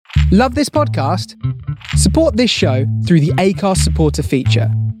Love this podcast? Support this show through the Acast supporter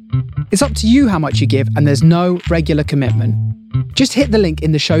feature. It's up to you how much you give, and there's no regular commitment. Just hit the link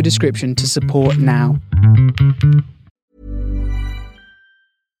in the show description to support now.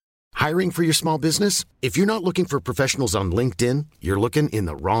 Hiring for your small business? If you're not looking for professionals on LinkedIn, you're looking in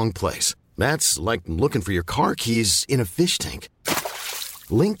the wrong place. That's like looking for your car keys in a fish tank.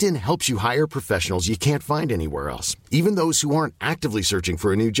 LinkedIn helps you hire professionals you can't find anywhere else, even those who aren't actively searching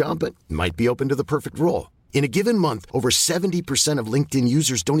for a new job but might be open to the perfect role. In a given month, over 70% of LinkedIn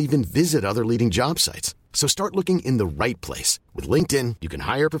users don't even visit other leading job sites. So start looking in the right place. With LinkedIn, you can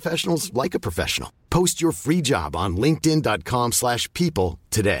hire professionals like a professional. Post your free job on linkedin.com/people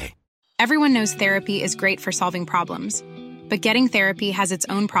today. Everyone knows therapy is great for solving problems, but getting therapy has its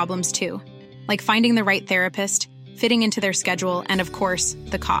own problems too, like finding the right therapist, fitting into their schedule, and of course,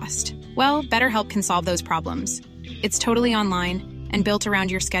 the cost. Well, BetterHelp can solve those problems. It's totally online and built around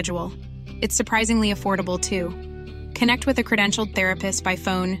your schedule. It's surprisingly affordable too. Connect with a credentialed therapist by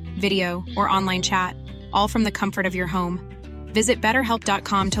phone, video, or online chat, all from the comfort of your home. Visit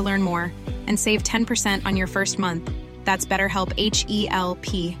BetterHelp.com to learn more and save 10% on your first month. That's BetterHelp,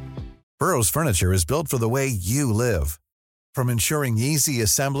 H-E-L-P. Burrow's furniture is built for the way you live. From ensuring easy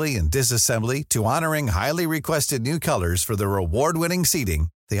assembly and disassembly to honoring highly requested new colors for their award-winning seating,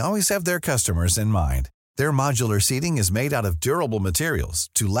 they always have their customers in mind. Their modular seating is made out of durable materials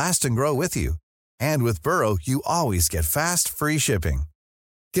to last and grow with you. And with Burrow, you always get fast, free shipping.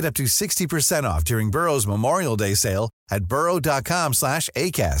 Get up to 60% off during Burrow's Memorial Day sale at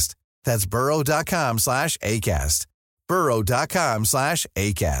burrow.com/ACAST. That's burrow.com/ACAST.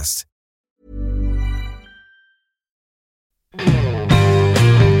 burrow.com/ACAST.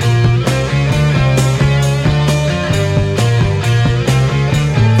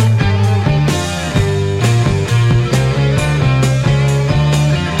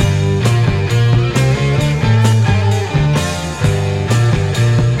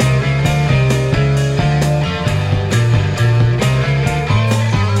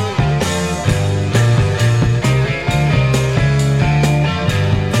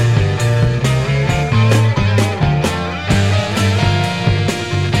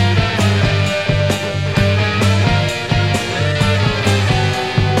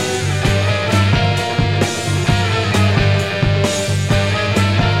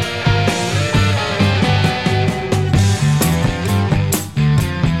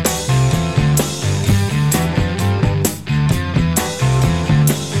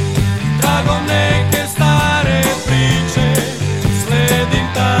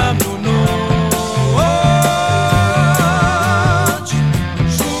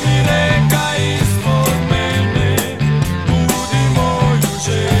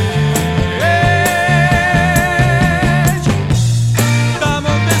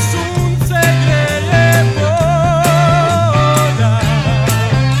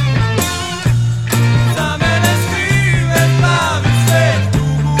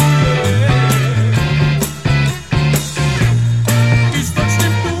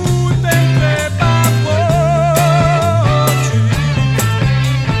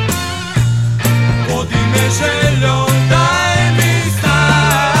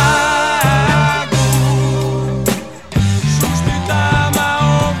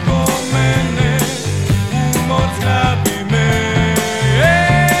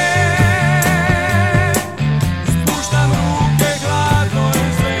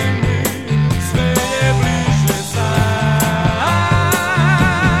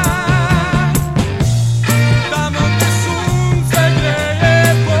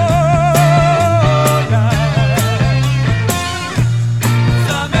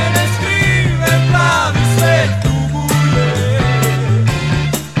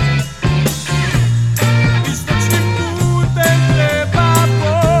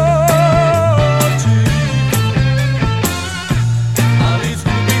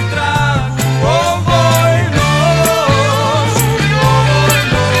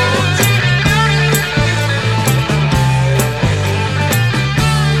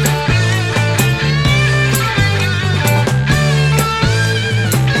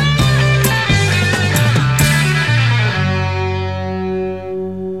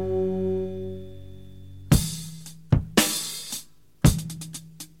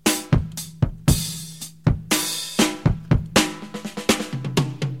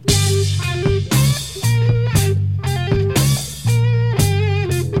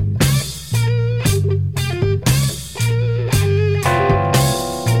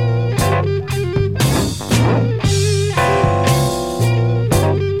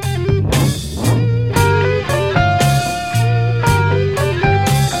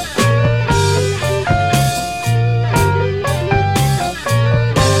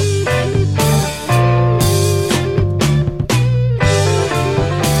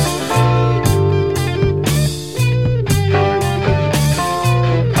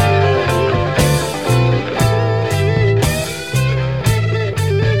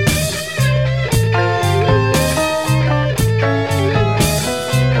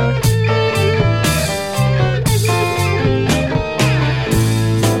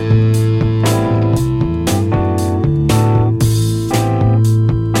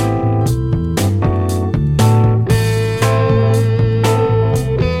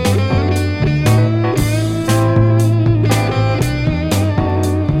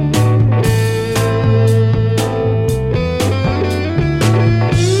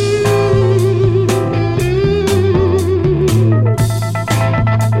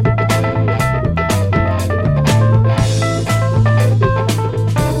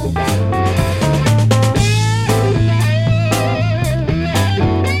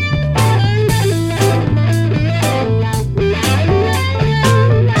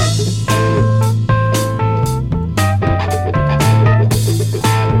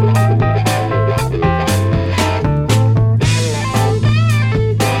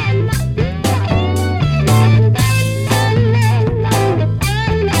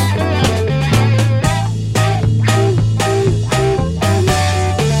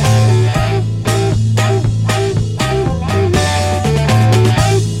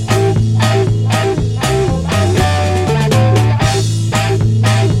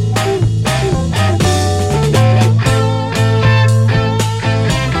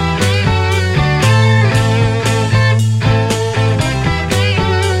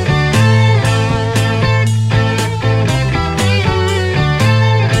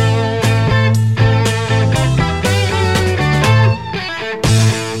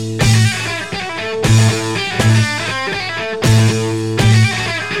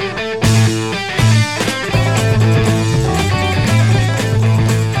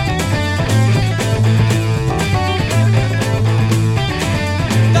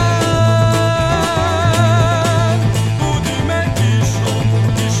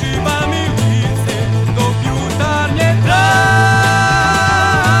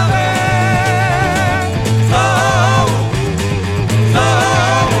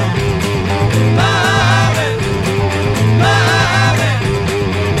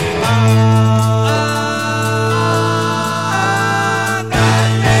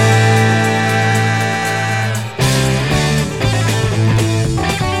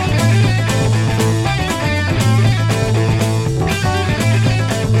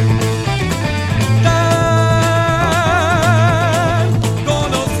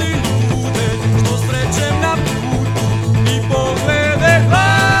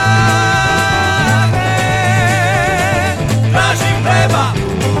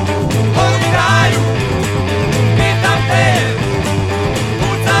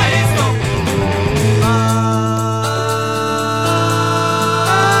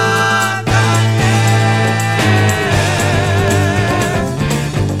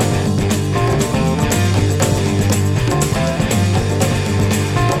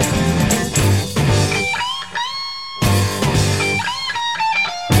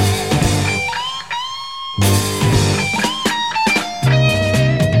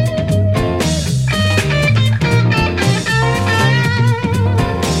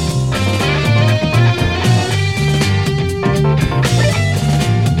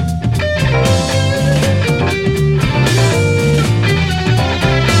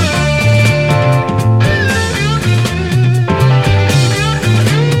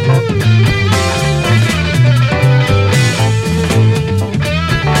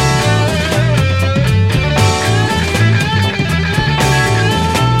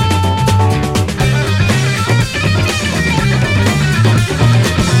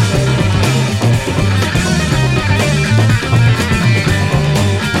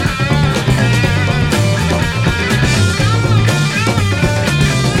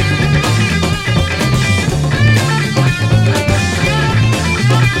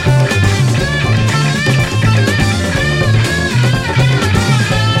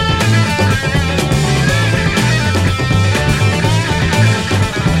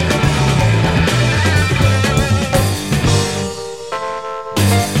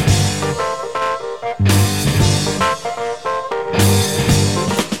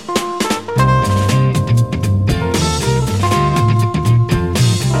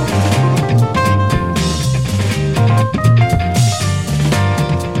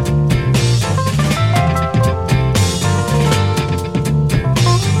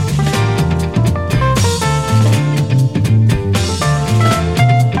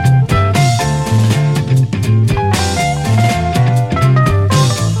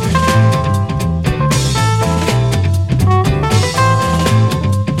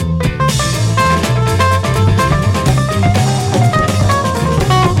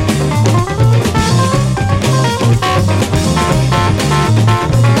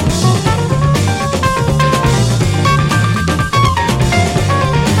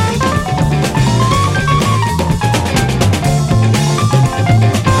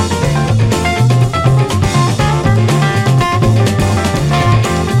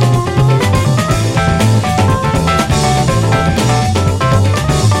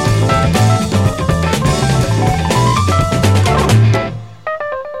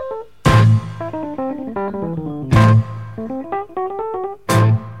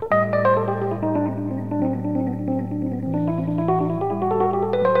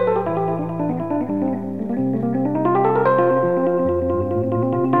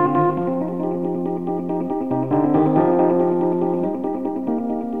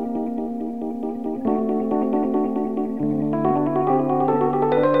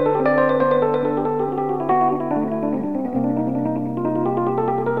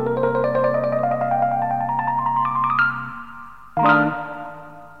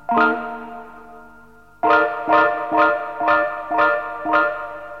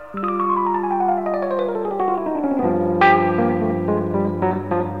 Mnogo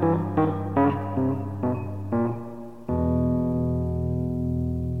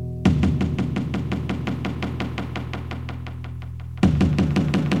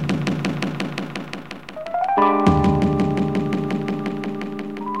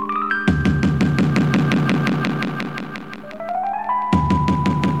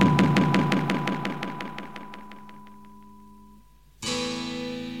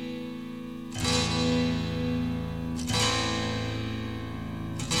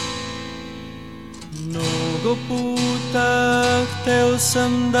puta hteo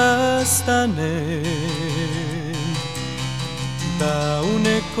sam da stanem, da u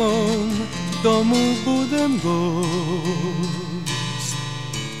nekom domu budem gost.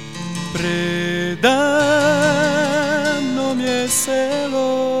 Predano mi je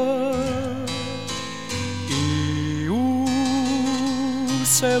selo i u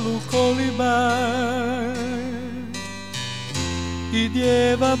selu kolibaj i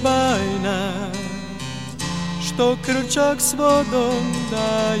djeva bajna što krčak s vodom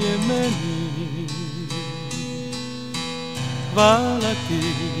daje meni. Hvala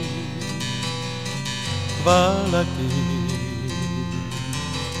ti, hvala ti.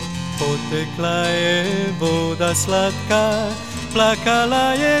 Potekla je voda slatka,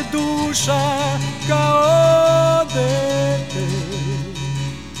 plakala je duša kao dete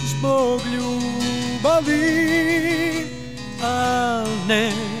zbog ljubavi, al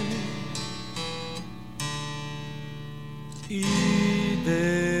ne.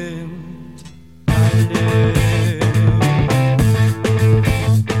 Idem, ajde.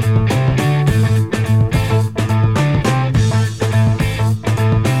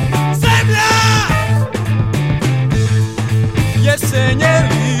 Zemlja! Jesenje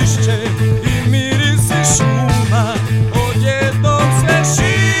lišće i mirisi šuma odjednom sve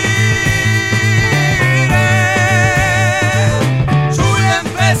šire. Čujem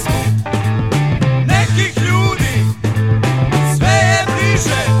pesme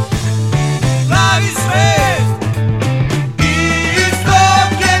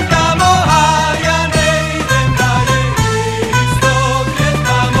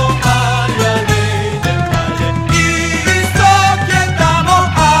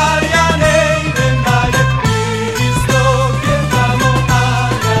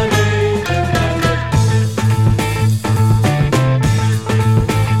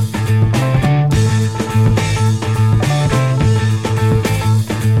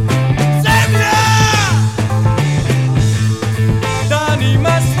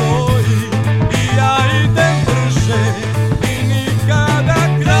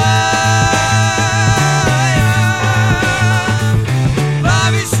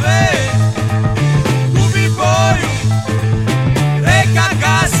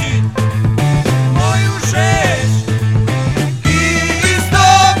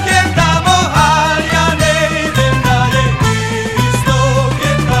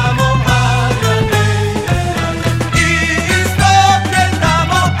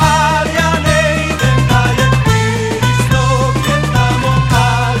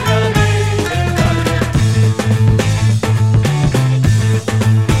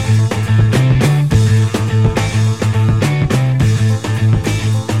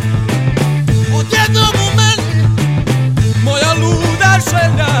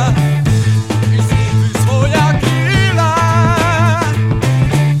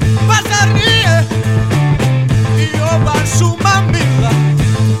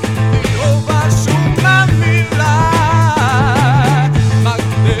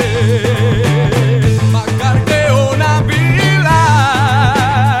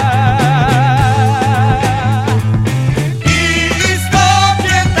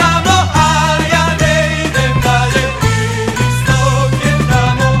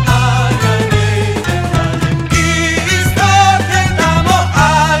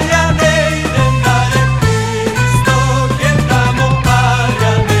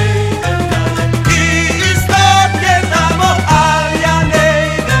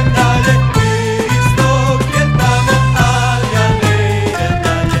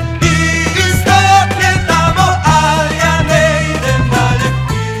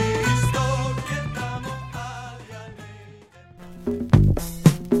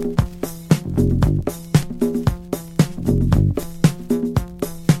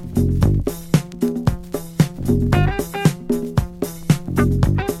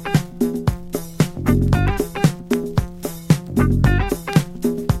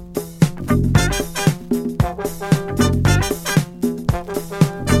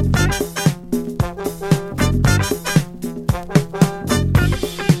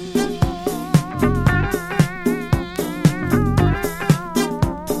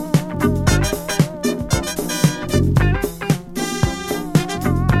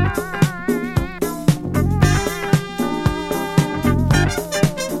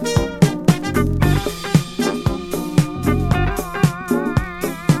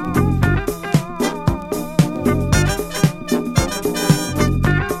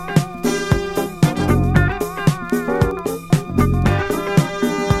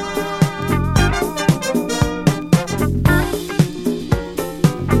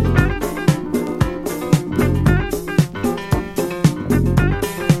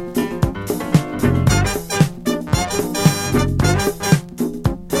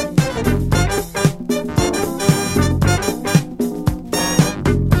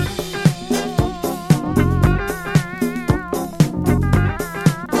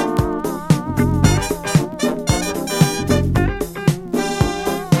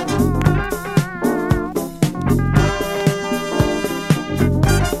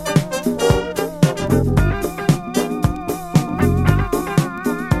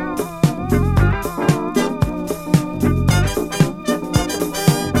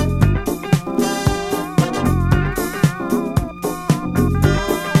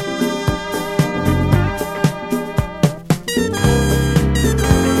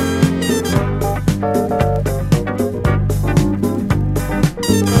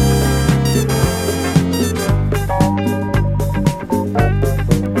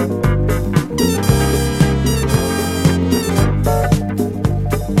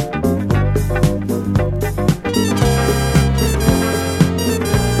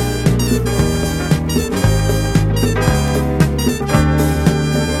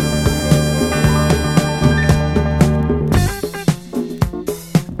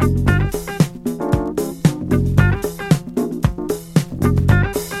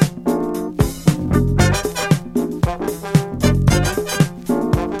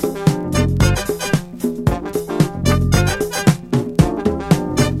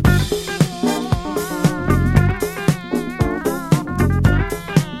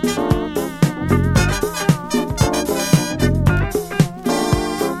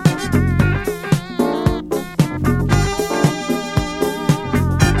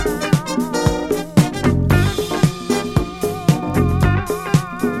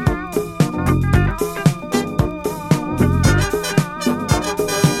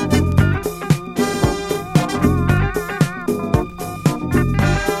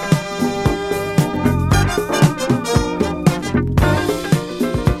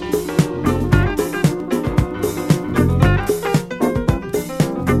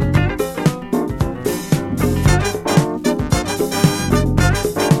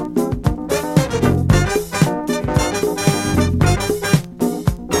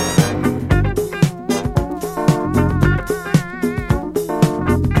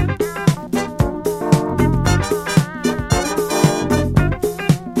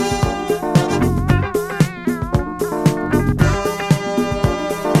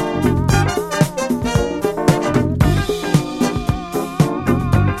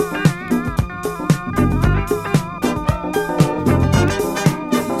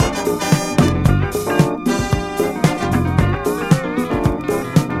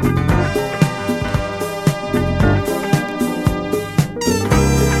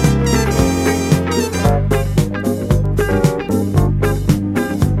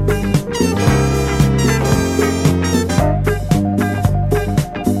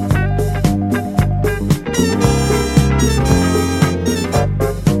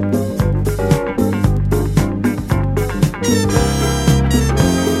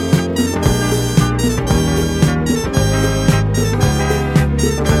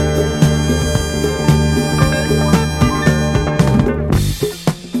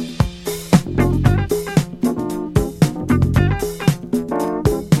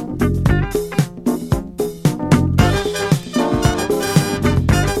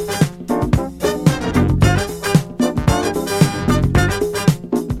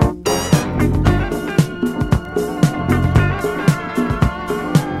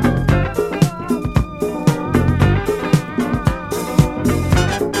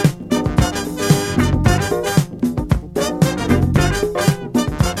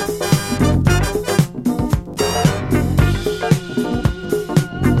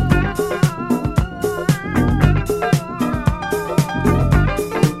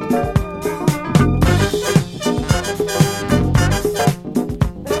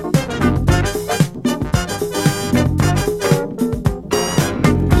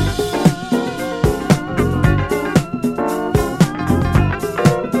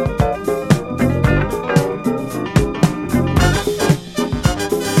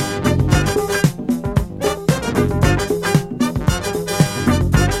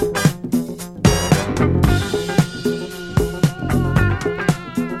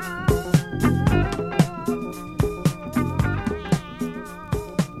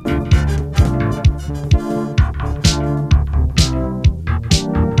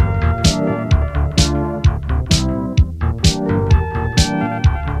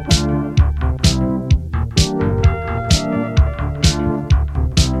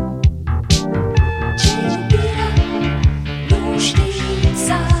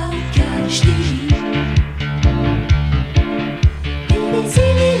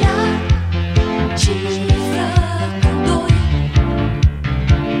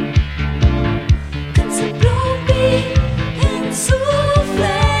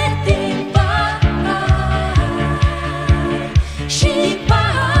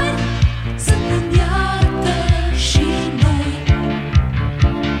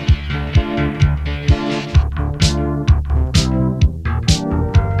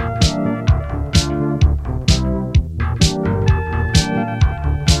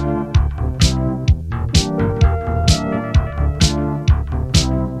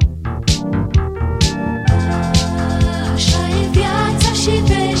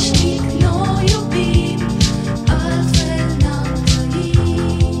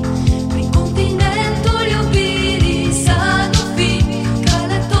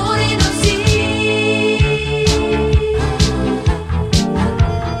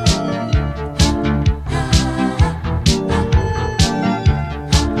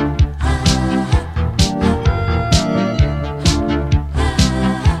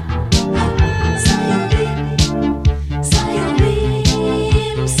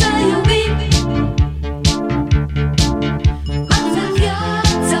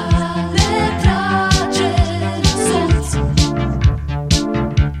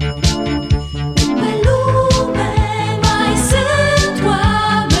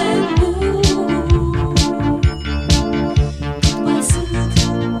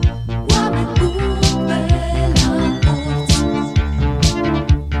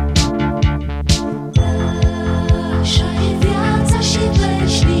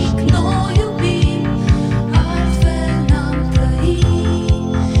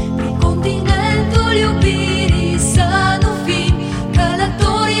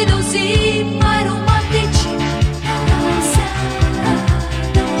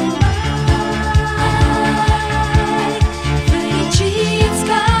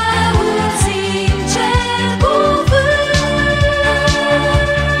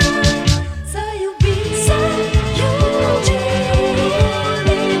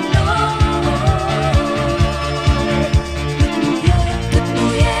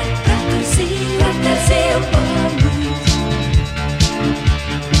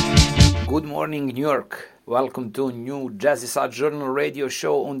morning, New York. Welcome to new Jazzysad Journal radio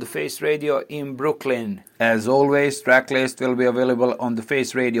show on the Face Radio in Brooklyn. As always, tracklist will be available on the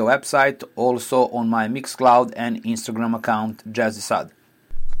Face Radio website, also on my Mixcloud and Instagram account, Jazzysad.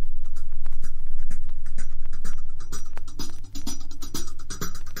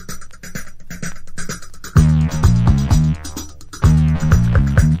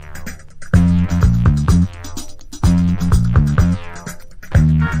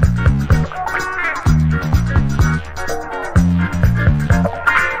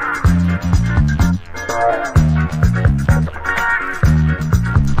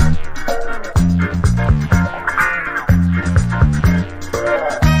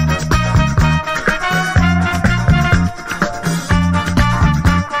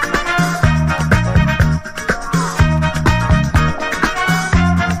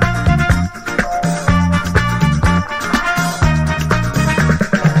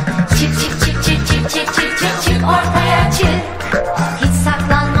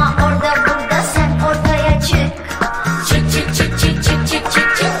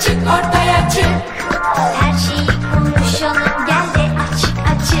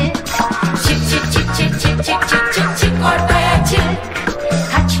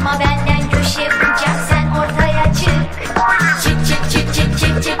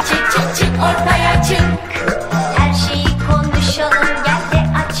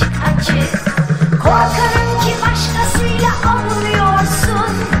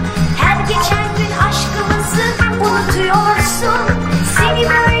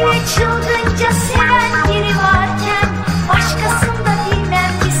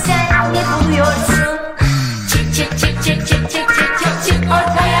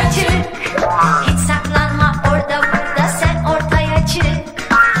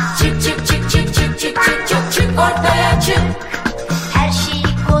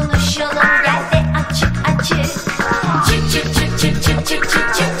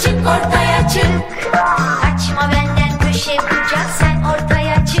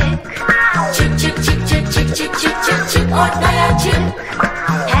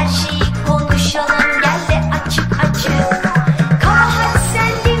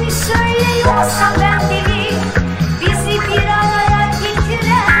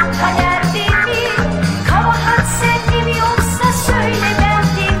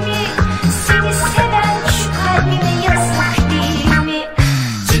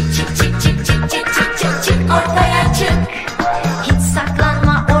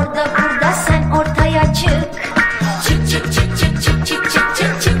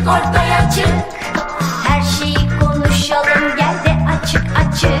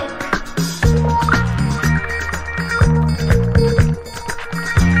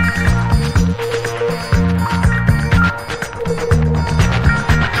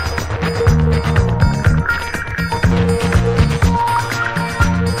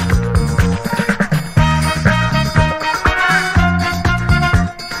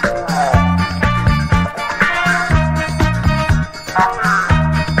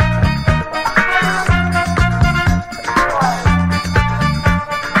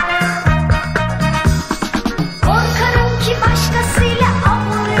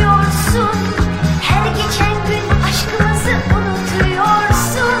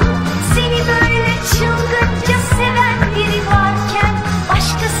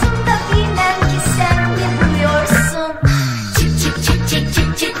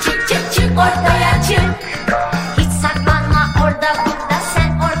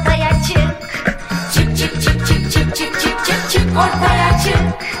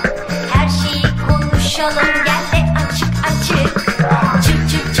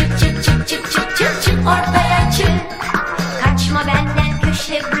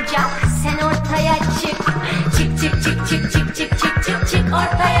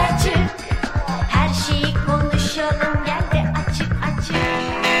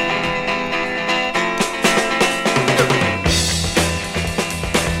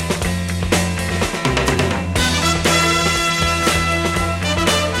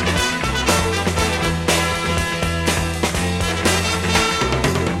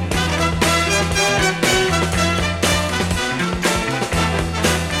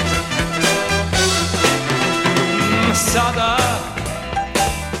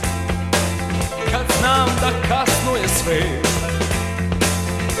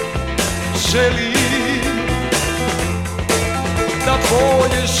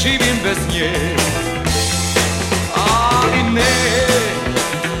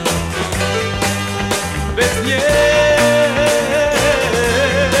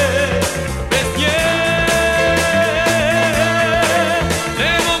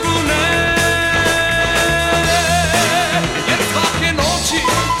 Ne mogu ne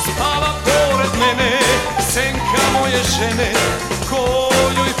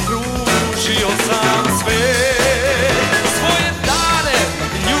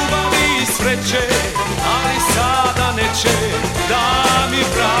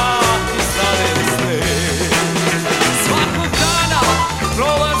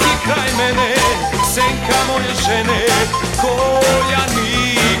senka moje žene, koja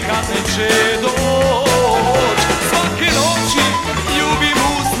nikad neće doć. Svake noći ljubim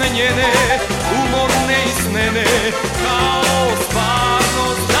usne njene, umorne i snene, kao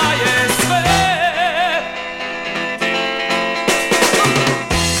stvarnost da je sve.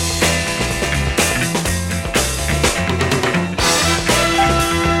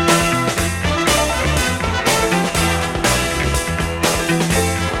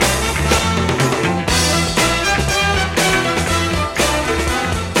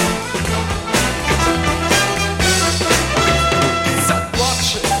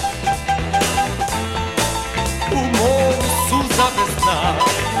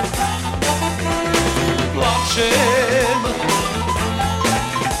 Plačem,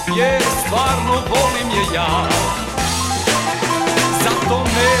 jer stvarno volim je ja. Zato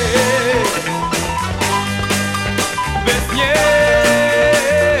me bez nje,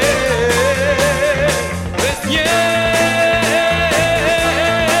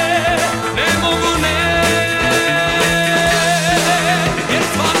 ne mogu ne. Jer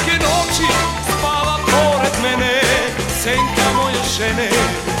svake noći spava pored mene senka moje žene,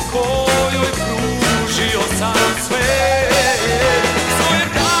 kojoj pružio sam sve. Svoje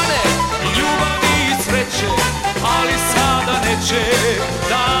dane, ljubavi i sreće, ali sada neće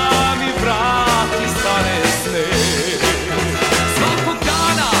da mi vrati stare sne. Svakog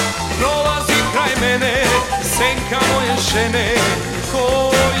dana prolazi kraj mene senka moje žene,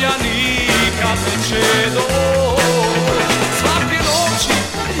 koja nikad neće doć. Svake noći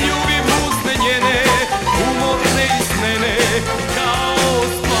ljubim usne njene, umorne i snene, kao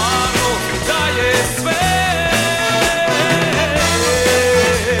stvarnost da je sve.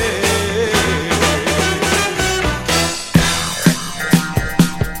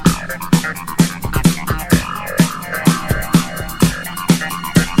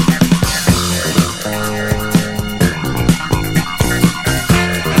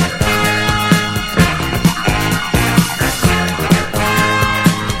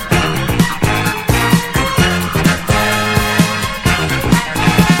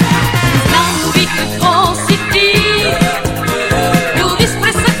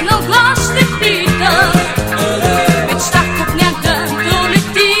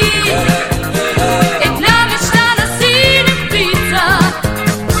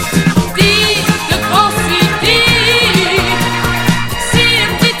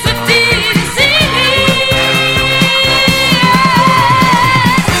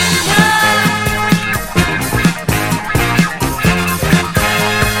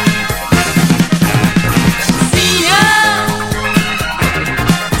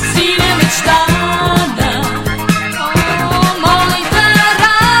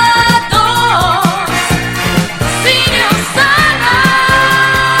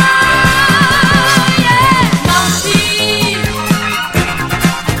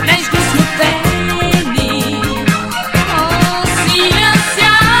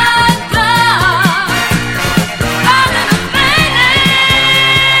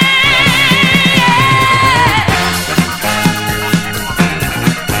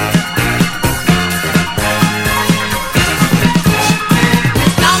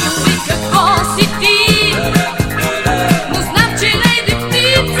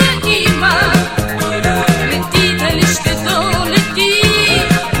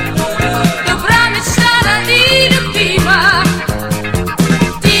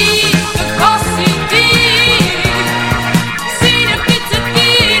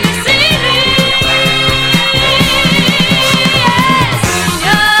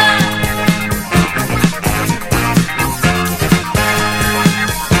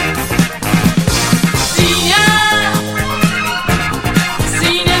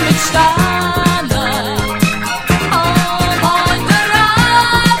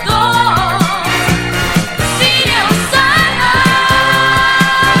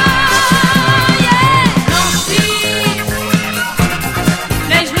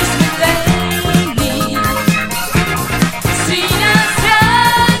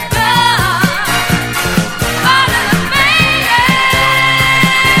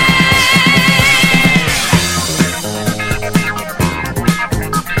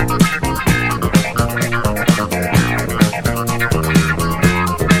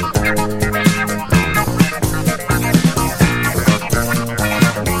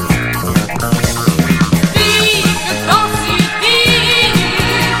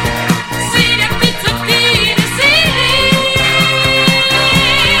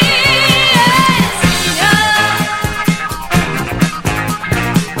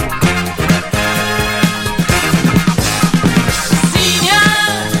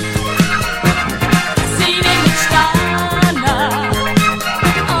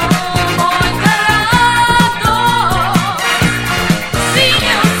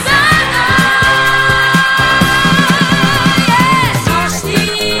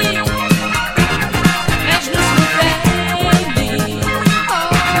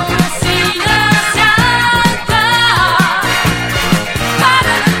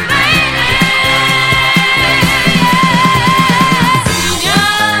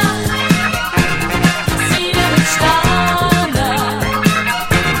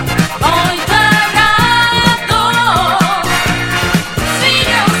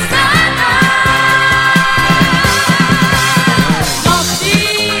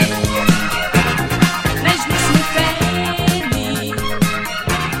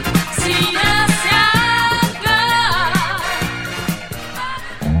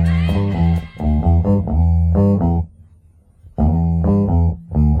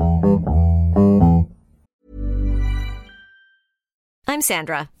 I'm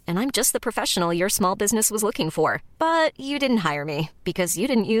Sandra, and I'm just the professional your small business was looking for. But you didn't hire me because you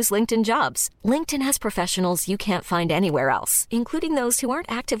didn't use LinkedIn Jobs. LinkedIn has professionals you can't find anywhere else, including those who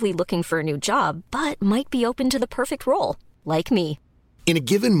aren't actively looking for a new job, but might be open to the perfect role, like me. In a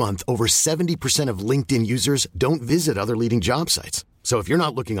given month, over 70% of LinkedIn users don't visit other leading job sites. So if you're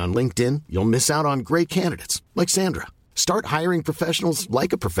not looking on LinkedIn, you'll miss out on great candidates like Sandra. Start hiring professionals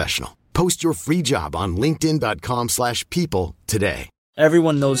like a professional. Post your free job on linkedin.com/people today.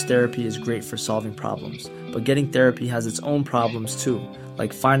 Everyone knows therapy is great for solving problems, but getting therapy has its own problems too,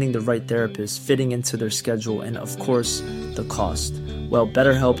 like finding the right therapist, fitting into their schedule, and of course, the cost. Well,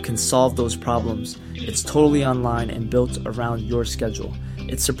 BetterHelp can solve those problems. It's totally online and built around your schedule.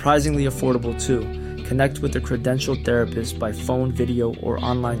 It's surprisingly affordable too. Connect with a credentialed therapist by phone, video, or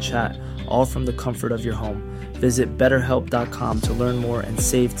online chat, all from the comfort of your home. Visit BetterHelp.com to learn more and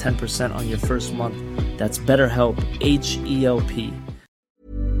save 10% on your first month. That's BetterHelp, H-E-L-P.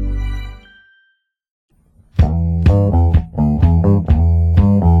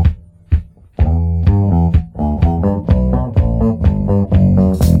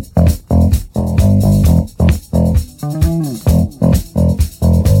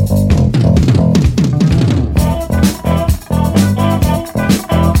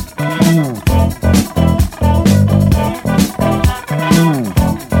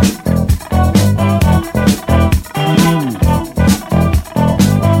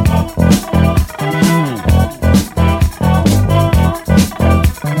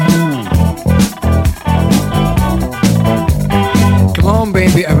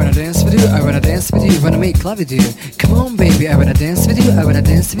 Love with you. Come on, baby, I wanna dance with you. I wanna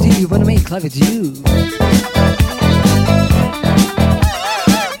dance with you. Wanna make love with you.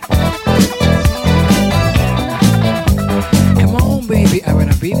 Come on, baby, I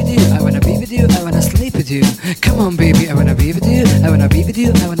wanna be with you. I wanna be with you. I wanna sleep with you. Come on, baby, I wanna be with you. I wanna be with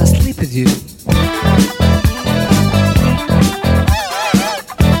you. I wanna sleep with you.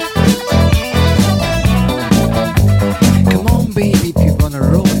 Come on, baby, if you wanna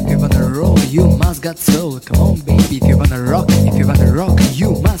roll, you must got soul. Come on, baby, if you wanna rock, you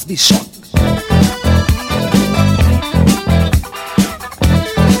must be shocked.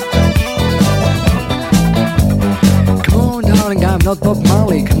 Come on, darling, I'm not Bob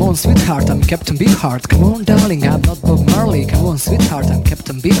Marley. Come on, sweetheart, I'm Captain Beefheart. Come on, darling, I'm not Bob Marley. Come on, sweetheart, I'm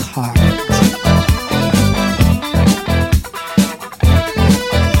Captain Beefheart.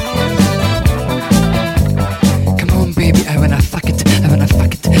 Come on, baby, I wanna fuck it. I wanna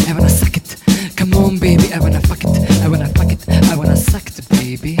fuck it. I wanna suck it. Come on, baby, I wanna fuck it. I wanna fuck it. I wanna suck it,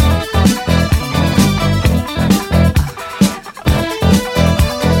 baby.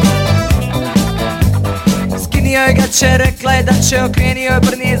 Skinio je ga će, rekla je da će, okrenio je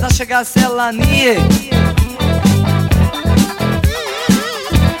brnije, iz našega sela nije.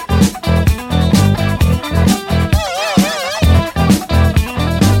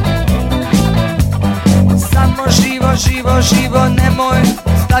 Samo živo, živo, živo, nemoj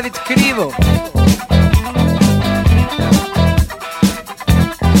stavit krivo.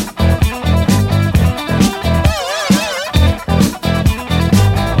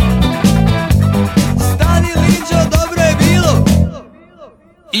 Stani linđo, dobro je bilo.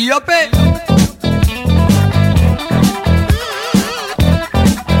 I opet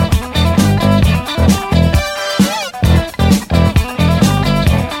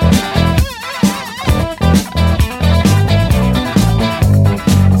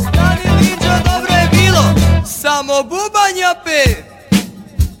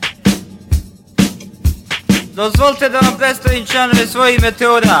dozvolite da vam predstavim članove svojih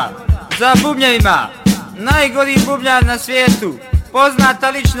metoda. Za bubnjevima, najgori bubnjar na svijetu, poznata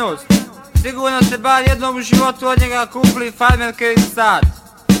ličnost, sigurno ste bar jednom u životu od njega kupili farmerke sat.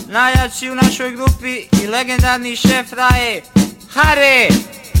 Najjači u našoj grupi i legendarni šef raje, Hare!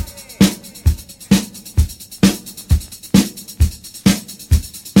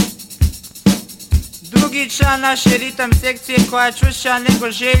 Drugi član naše ritam sekcije koja je čvršća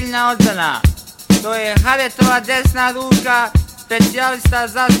nego željna odbrana. To je Haretova desna ruka, specijalista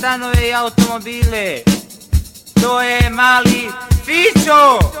za stanove i automobile. To je mali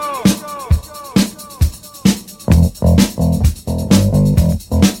Fićo!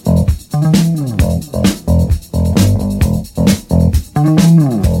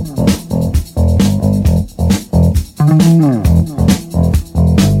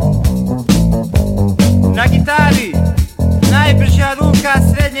 Na gitari najbrža ruka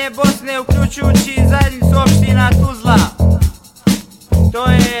srednje Bosne, uključujući zajednicu opština Tuzla. To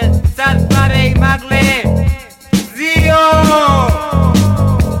je car pare i magle, Zio!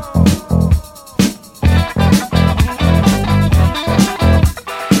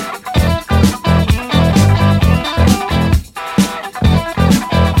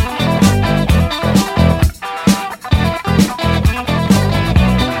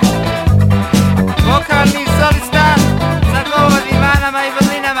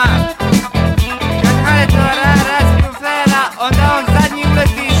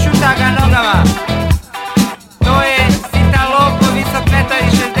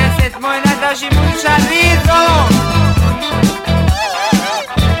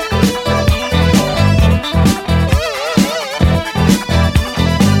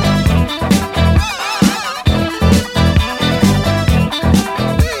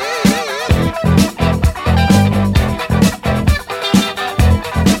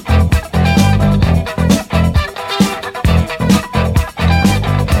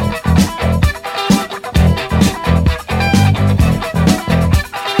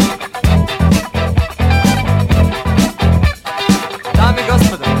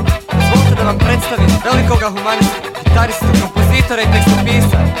 pedagoga, humanista, gitaristu, kompozitora i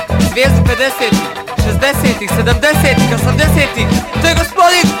tekstopisa, zvijezdu 50-ih, 60-ih, 70-ih, 80-ih, to je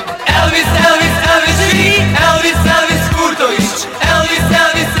gospodin Elvis, Elvis, Elvis G, Elvis, Elvis Kurtović, Elvis,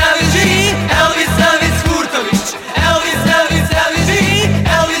 Elvis, Elvis G, Elvis, Elvis Kurtović, Elvis, Elvis, Elvis G,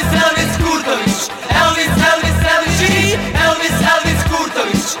 Elvis, Elvis Kurtović, Elvis, Elvis, Elvis G, Elvis, Elvis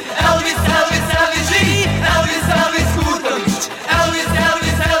Kurtović, Elvis, Elvis, Elvis G, Elvis, Elvis Kurtović, Elvis,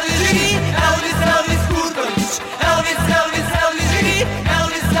 Elvis, Elvis G, Elvis, Elvis Kurtović, Elvis, Elvis, Elvis G,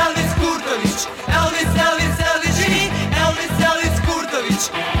 Elvis, Elvis Kurtović, Elvis, Elvis, Elvis G, Elvis, Elvis Kurtović.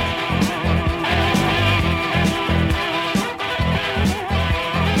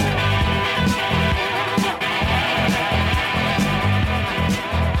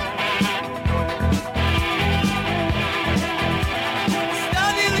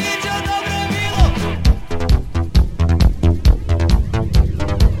 Stani liđa, dobro je bilo!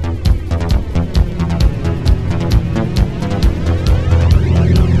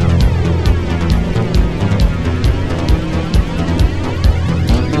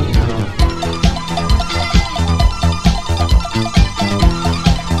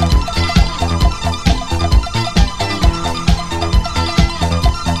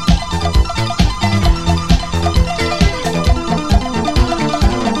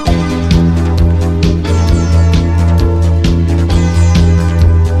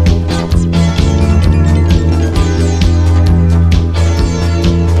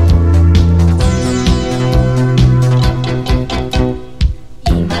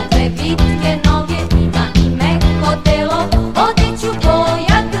 Ima dve vitke noge, ima i meko telo, odeću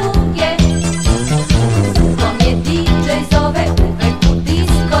boja druge. Zubom je DJ zove, uvek u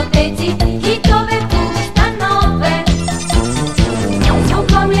diskoteci, hitove pušta nove.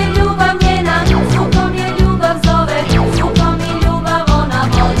 Zvukom je ljubav njena, zvukom je ljubav zove, zvukom i ljubav ona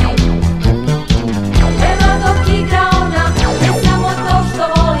vodi. Peva dok igra ona, ne samo to što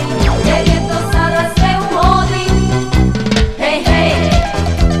voli, jer je to sada sve u modi. Hej, hej,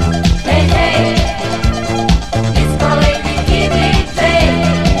 hej, hej, disco lady i DJ.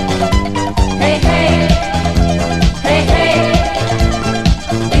 Hej, hej, hej, hej,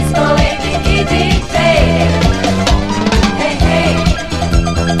 disco lady i DJ. Hej, hej,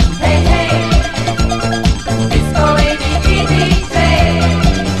 hej, hej, disco lady i DJ.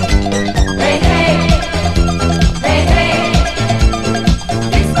 Hej, hej, hej, hej,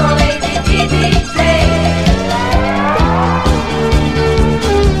 disco lady i DJ.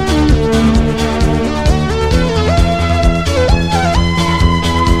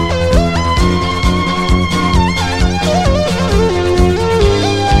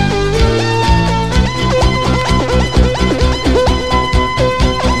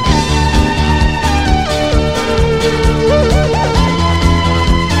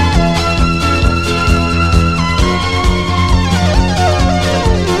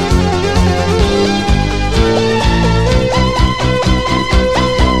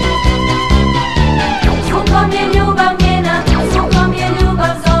 Zvukom je ljubav njena, zvukom je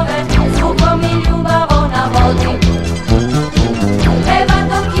ljubav zove, zvukom i ljubav ona vodi. Peva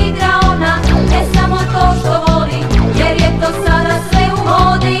dok igra ona, ne samo to što voli, jer je to sada sve u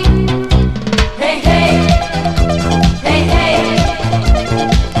modi. Hej, hej, hej, hej,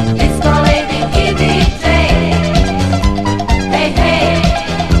 disco lady i DJ. Hej, hej,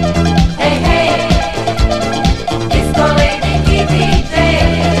 hej, hej, disco lady i DJ.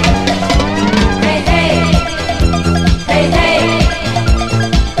 Hej, hej, hej, hej,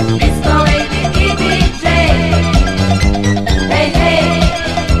 disco lady i DJ. Hej, hej,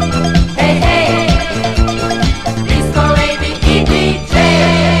 hej, hej, disco lady i DJ.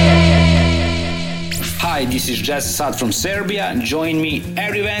 Hi, this is Jazzysad from Serbia. Join me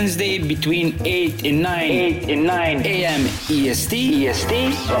every Wednesday between 8 and 9 a.m. EST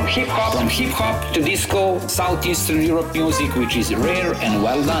from hip hop to disco, Southeastern Europe music, which is rare and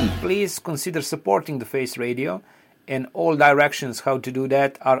well done. Please consider supporting the Face Radio, and all directions how to do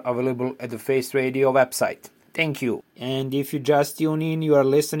that are available at the Face Radio website. Thank you. And if you just tune in, you are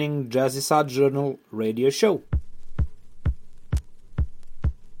listening Jazzysad Journal Radio Show.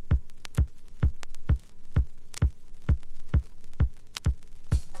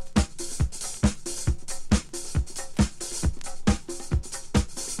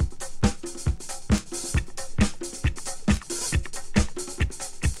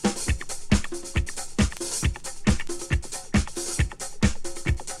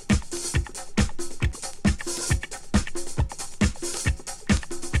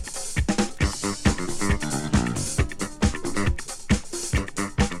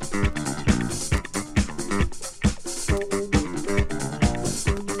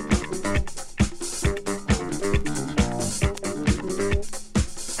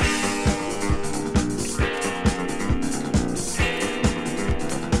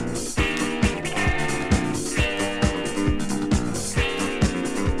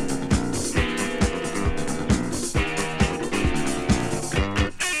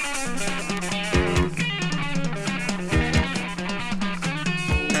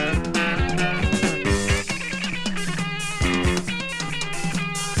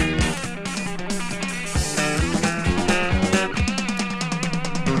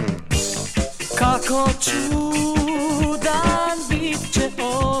 čudan bit će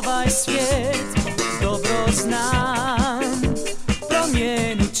ovaj svijet. Dobro znam,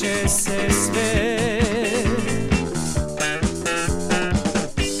 promijenit će se sve.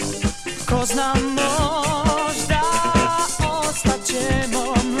 Ko zna, možda ostaćemo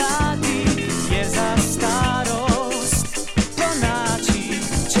mladi, jer za starost pronaći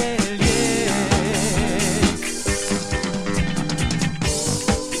će lijek.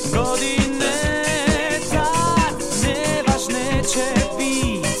 Godine tad nevažne će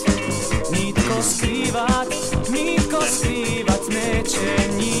bit,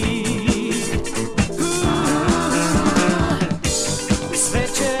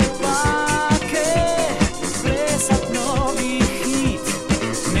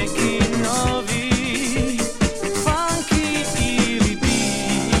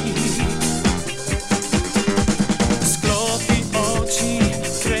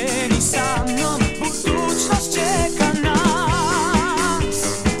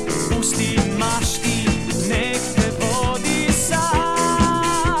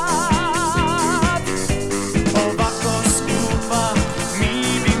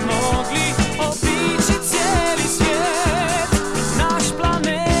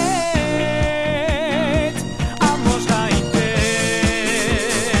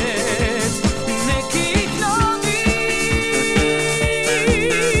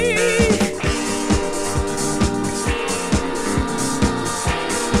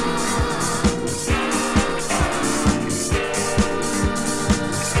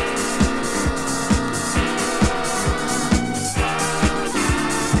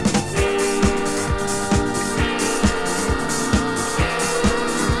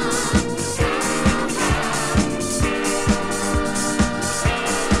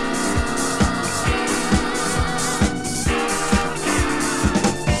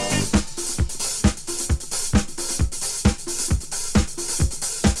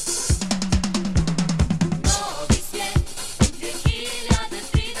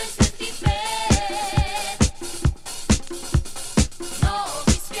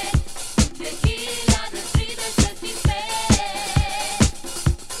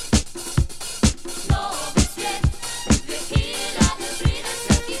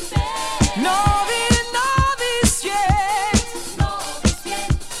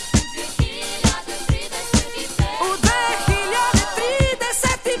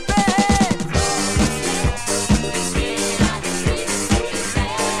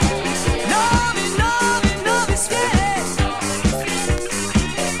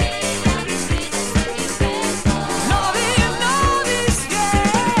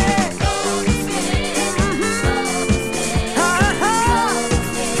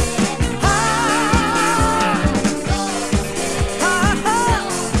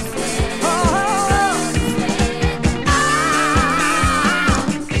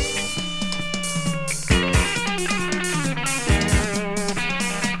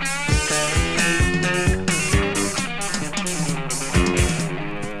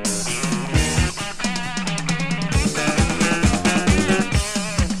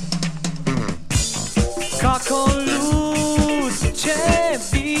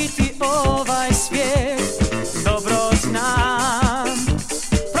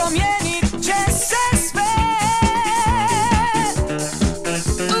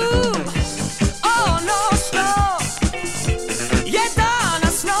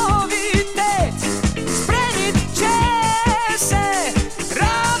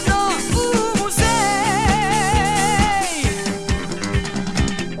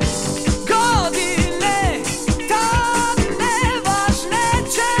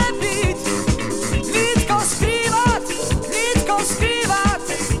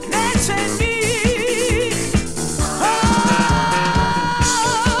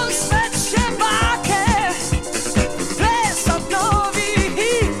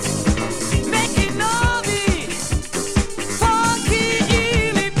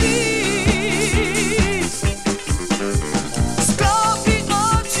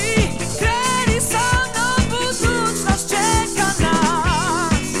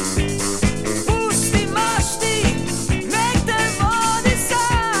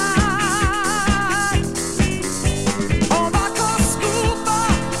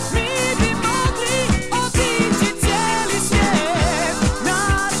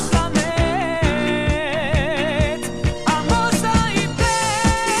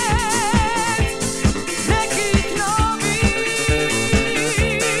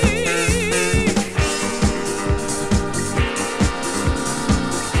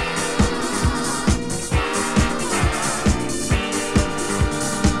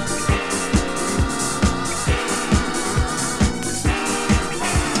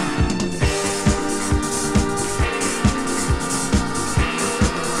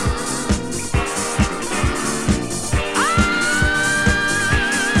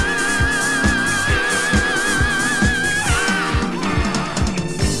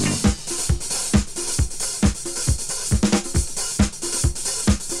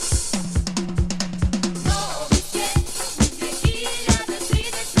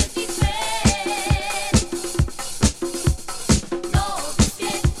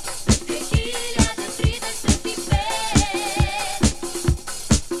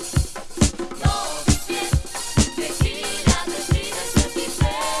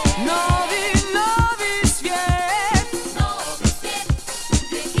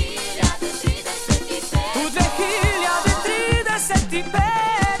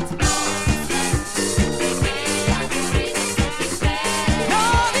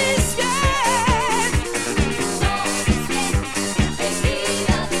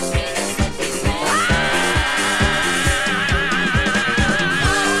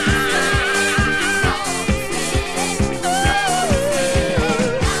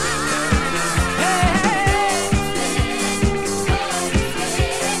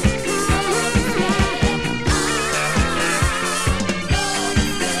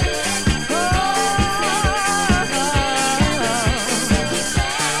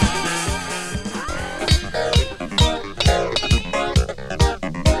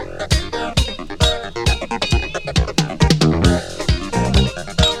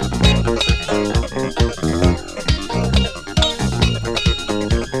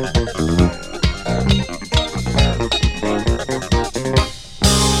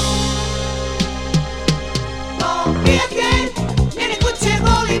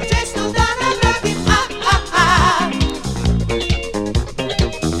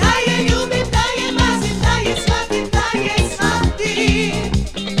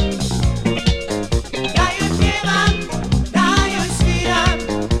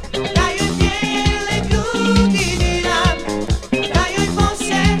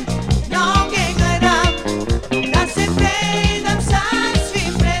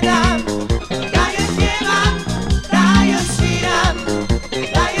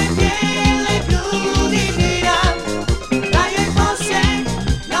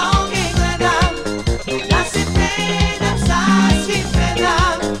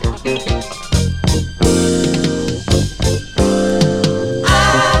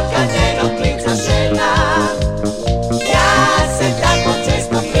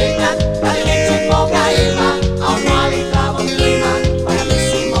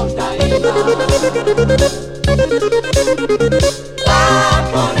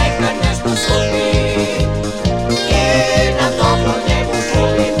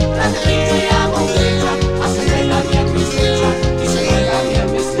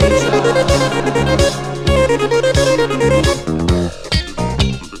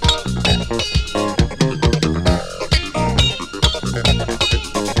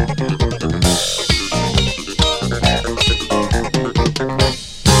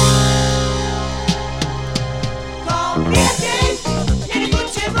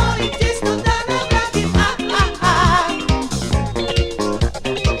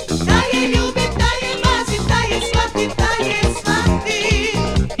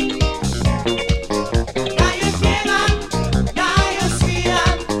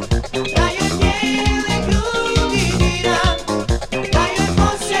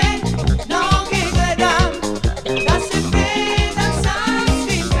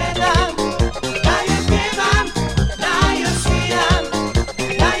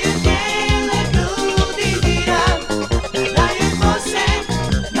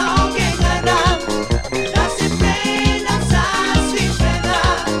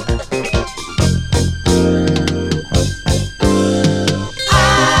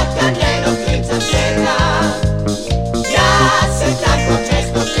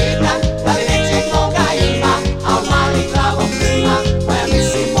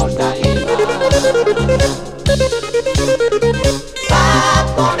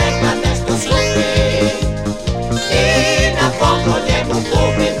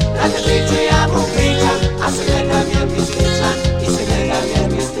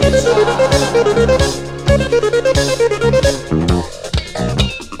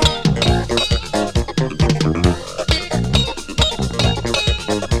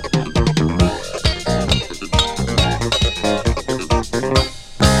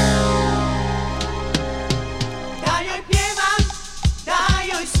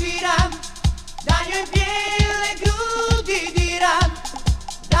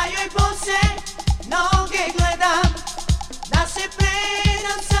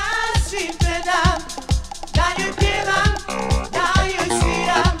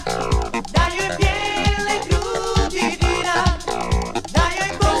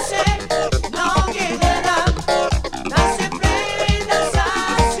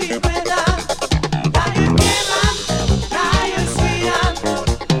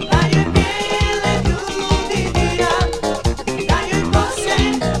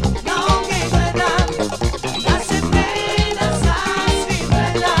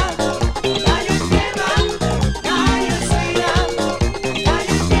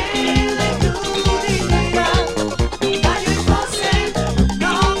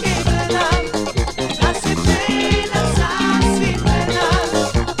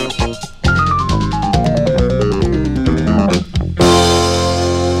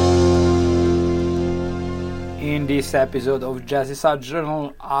 This episode of Jazzysad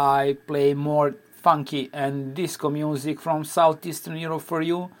Journal, I play more funky and disco music from Southeastern Europe for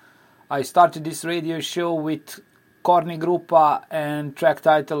you. I started this radio show with Korni Grupa and track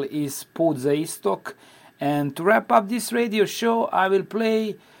title is Put za Istok. And to wrap up this radio show, I will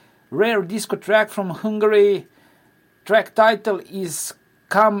play rare disco track from Hungary. Track title is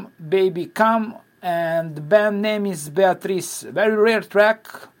Come Baby Come and the band name is Beatrice. Very rare track.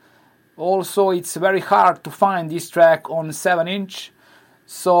 Also, it's very hard to find this track on 7-inch.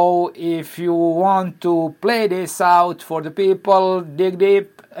 So if you want to play this out for the people, dig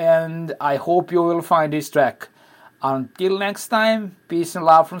deep, and I hope you will find this track. Until next time, peace and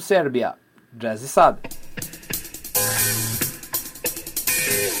love from Serbia. Jazzysad.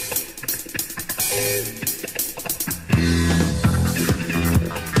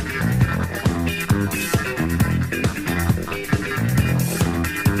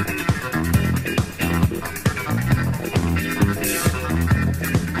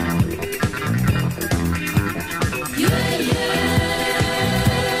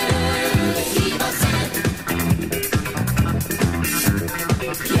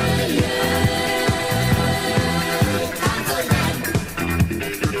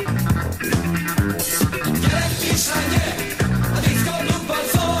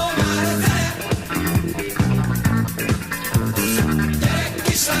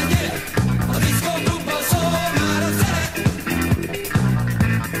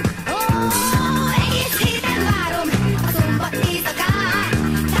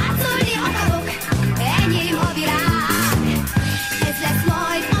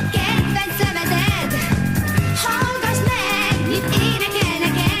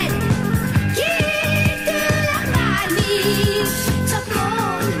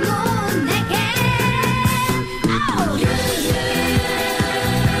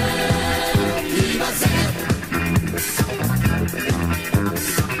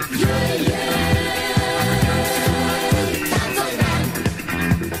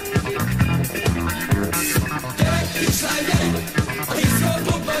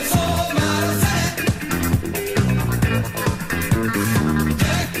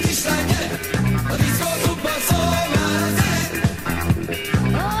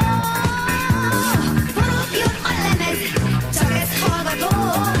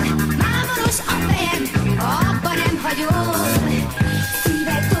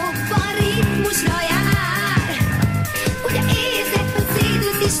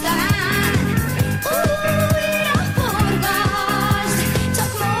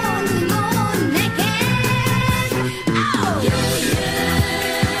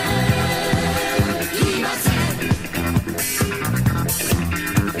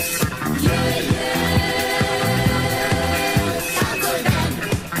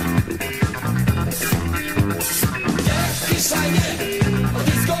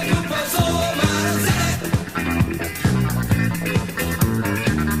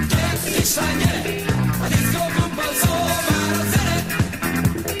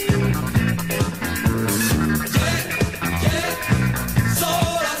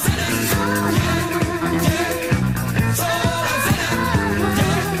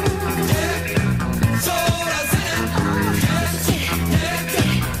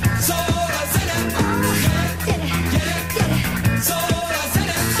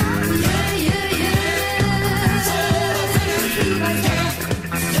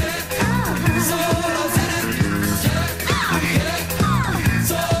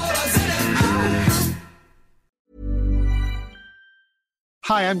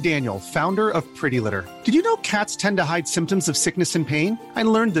 Hi, I'm Daniel, founder of Pretty Litter. Did you know cats tend to hide symptoms of sickness and pain? I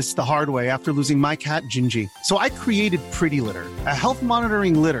learned this the hard way after losing my cat, Gingy. So I created Pretty Litter, a health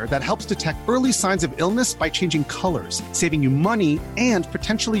monitoring litter that helps detect early signs of illness by changing colors, saving you money and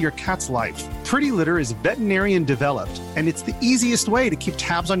potentially your cat's life. Pretty Litter is veterinarian developed, and it's the easiest way to keep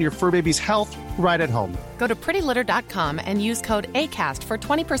tabs on your fur baby's health right at home. Go to prettylitter.com and use code ACAST for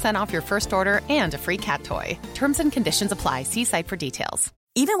 20% off your first order and a free cat toy. Terms and conditions apply. See site for details.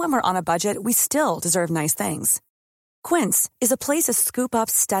 Even when we're on a budget, we still deserve nice things. Quince is a place to scoop up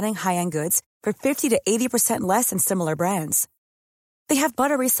stunning high-end goods for 50 to 80% less than similar brands. They have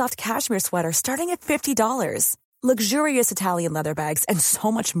buttery soft cashmere sweaters starting at $50, luxurious Italian leather bags, and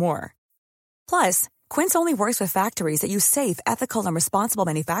so much more. Plus, Quince only works with factories that use safe, ethical, and responsible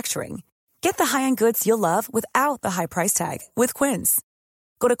manufacturing. Get the high-end goods you'll love without the high price tag with Quince.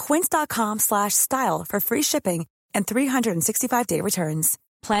 Go to quince.com/style for free shipping and 365-day returns.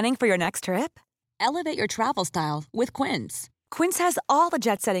 Planning for your next trip? Elevate your travel style with Quince. Quince has all the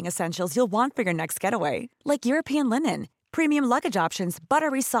jet-setting essentials you'll want for your next getaway, like European linen, premium luggage options,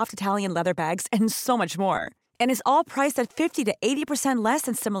 buttery soft Italian leather bags, and so much more. And is all priced at 50 to 80% less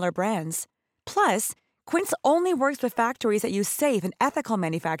than similar brands. Plus, Quince only works with factories that use safe and ethical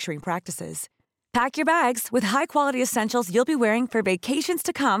manufacturing practices. Pack your bags with high-quality essentials you'll be wearing for vacations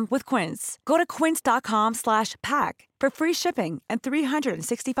to come with Quince. Go to quince.com/pack for free shipping and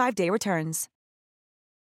 365-day returns.